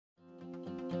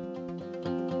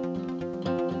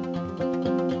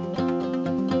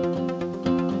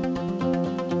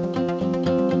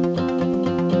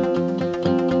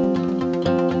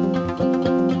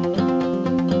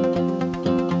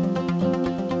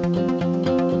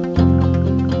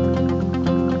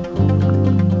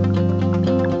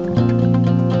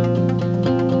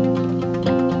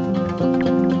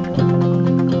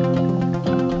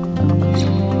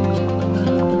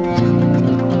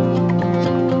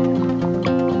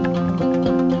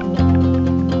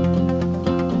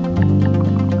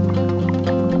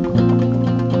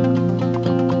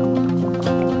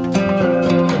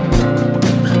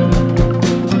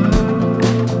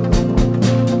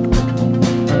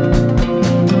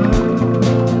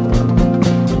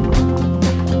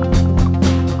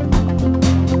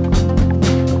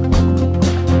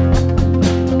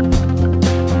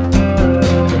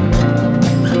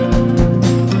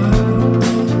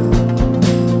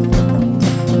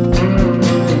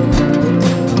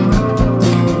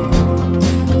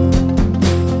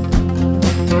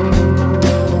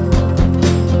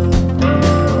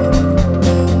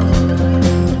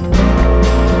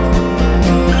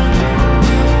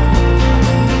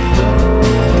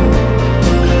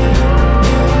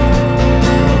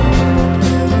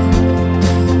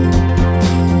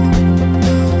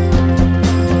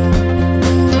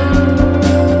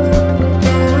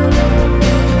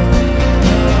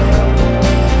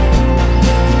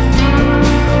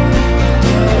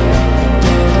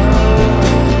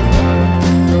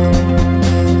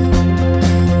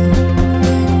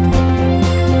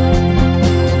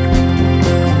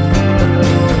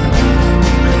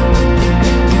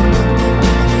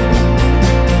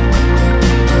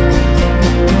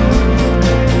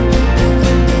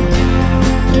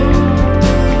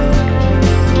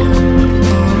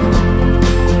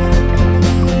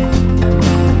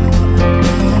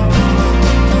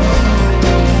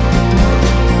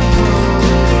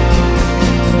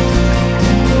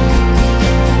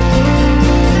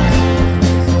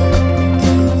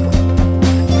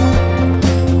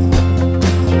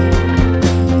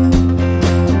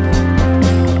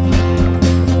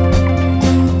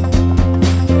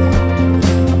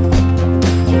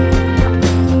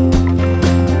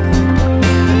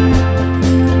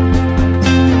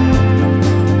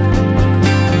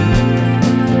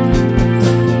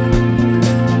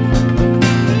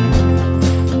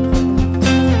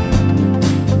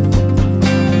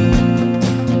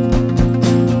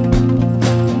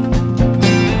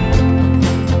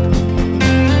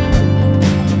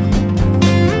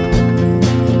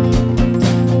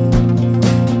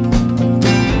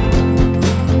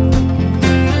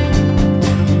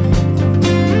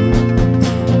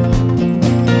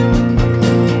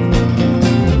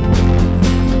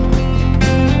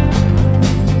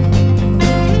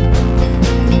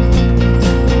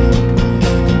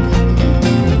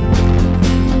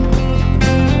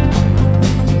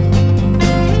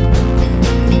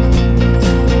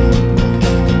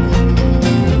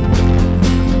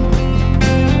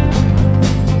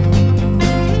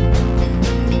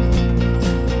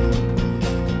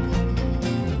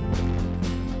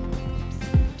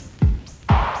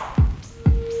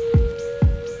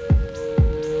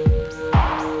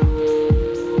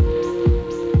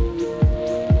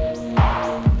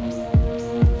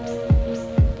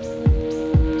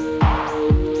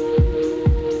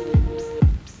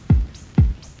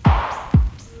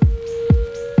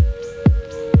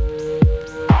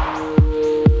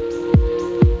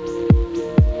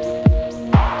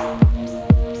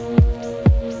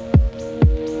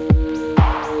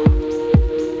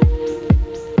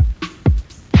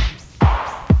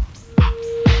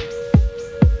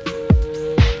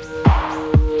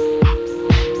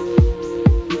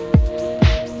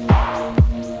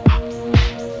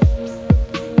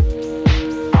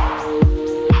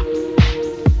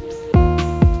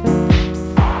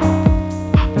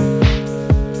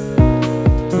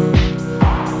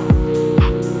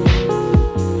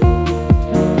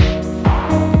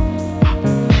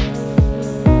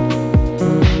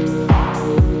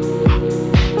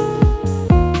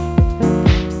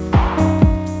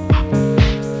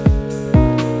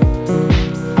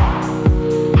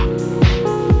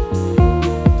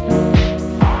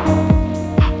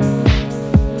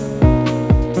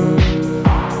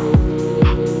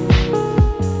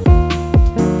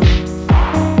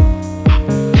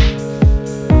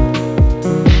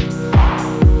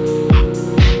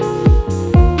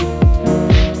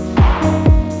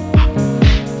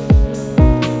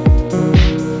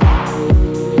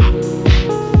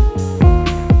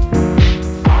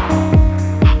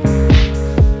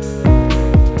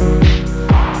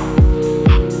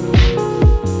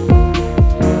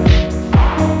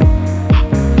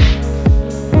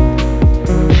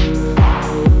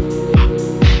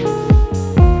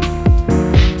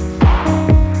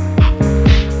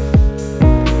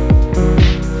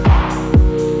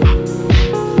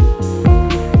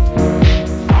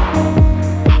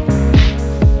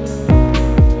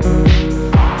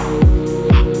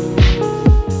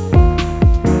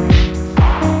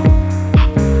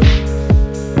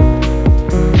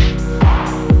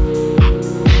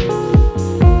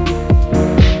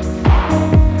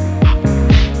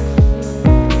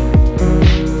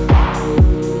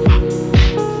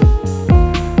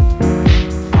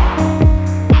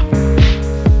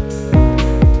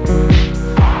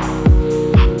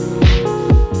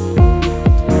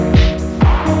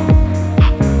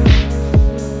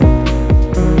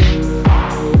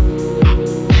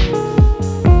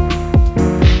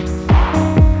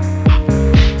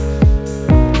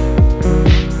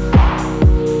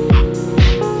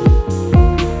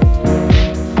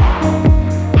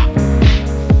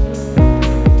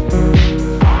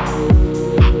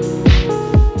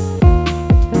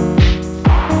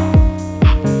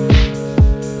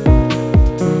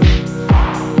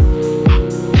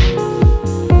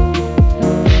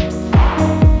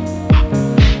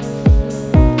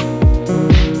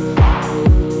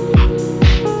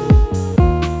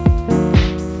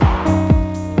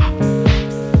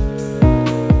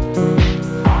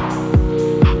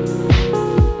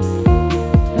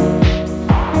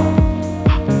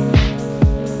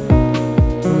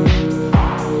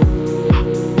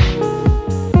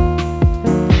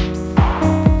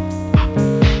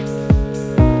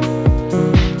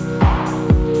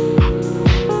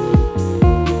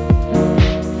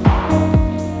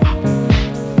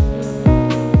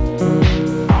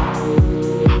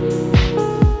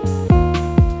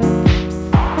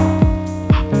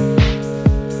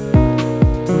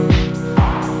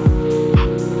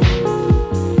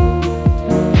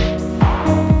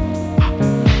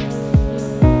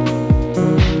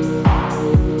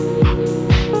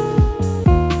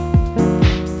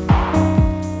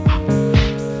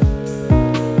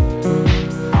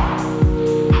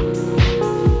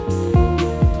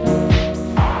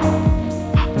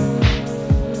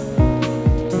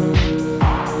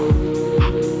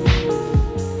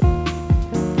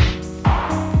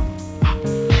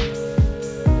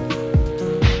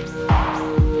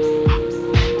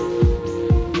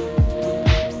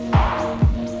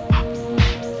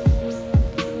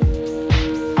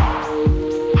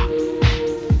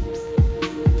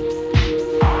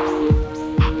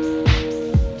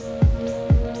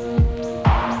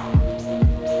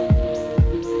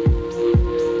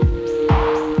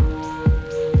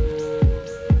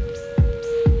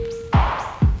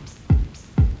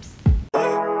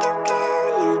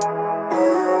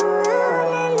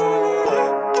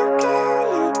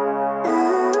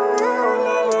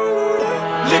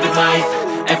Living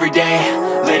life, everyday,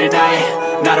 late at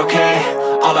night, not okay.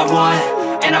 All I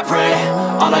want, and I pray,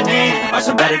 all I need are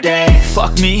some better days.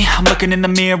 Fuck me, I'm looking in the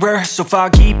mirror, so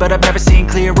foggy, but I've never seen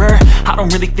clearer. I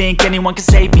don't really think anyone can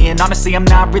save me, and honestly I'm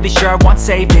not really sure I want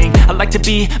saving. I like to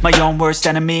be my own worst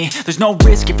enemy. There's no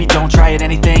risk if you don't try at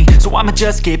anything, so I'ma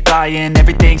just keep buying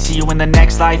everything. See you in the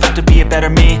next life, have to be a better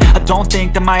me. I don't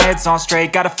think that my head's on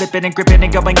straight, gotta flip it and grip it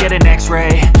and go and get an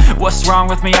x-ray. What's wrong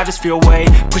with me? I just feel weight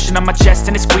pushing on my chest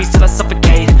and it squeezes till I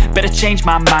suffocate. Better change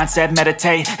my mindset,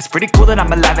 meditate. It's pretty cool that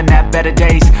I'm alive and have better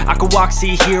days. I could walk,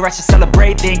 see, hear, I should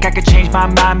celebrate. Think I could change my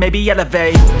mind, maybe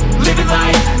elevate. Living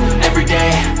life,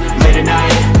 everyday, late at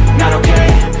night, not okay.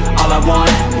 All I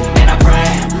want, and I pray,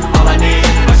 all I need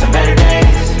are some better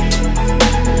days.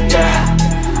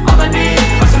 Yeah, all I need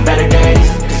are some better days.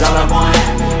 Cause all I want,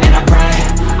 and I pray,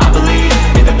 I believe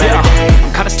in the better days.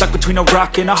 I'm kinda stuck between a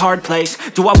rock and a hard place.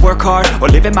 Do I work hard or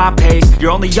live at my pace?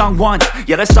 You're only young once,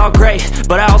 yeah that's all great,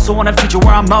 but I also want a future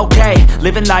where I'm okay.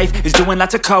 Living life is doing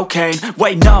lots of cocaine.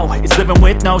 Wait no, it's living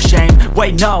with no shame.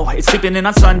 Wait no, it's sleeping in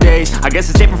on Sundays. I guess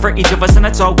it's different for each of us and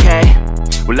that's okay.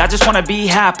 Well I just wanna be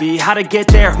happy, how to get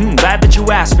there? Glad that you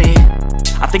asked me.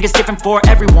 I think it's different for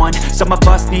everyone. Some of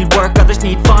us need work, others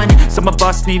need fun. Some of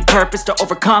us need purpose to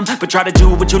overcome. But try to do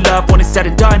what you love when it's said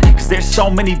and done. Cause there's so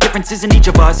many differences in each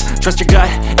of us. Trust your gut,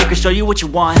 it can show you what you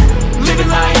want. Living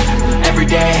life,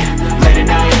 everyday, late at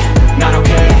night, not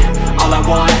okay. All I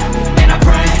want, and I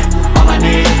pray, all I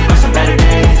need are some better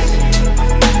days.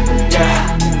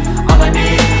 Yeah, all I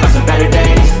need are some better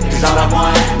days. Cause all I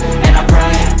want, and I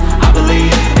pray, I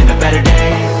believe in the better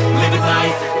days. Living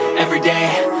life, everyday,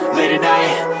 late at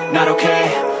night, not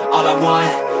okay. All I want,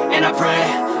 and I pray,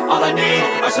 all I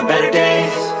need are some better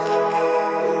days.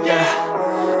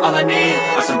 Yeah, all I need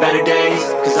are some better days.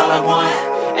 Cause all I want,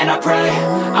 and I pray,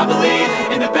 I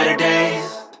believe in the better days.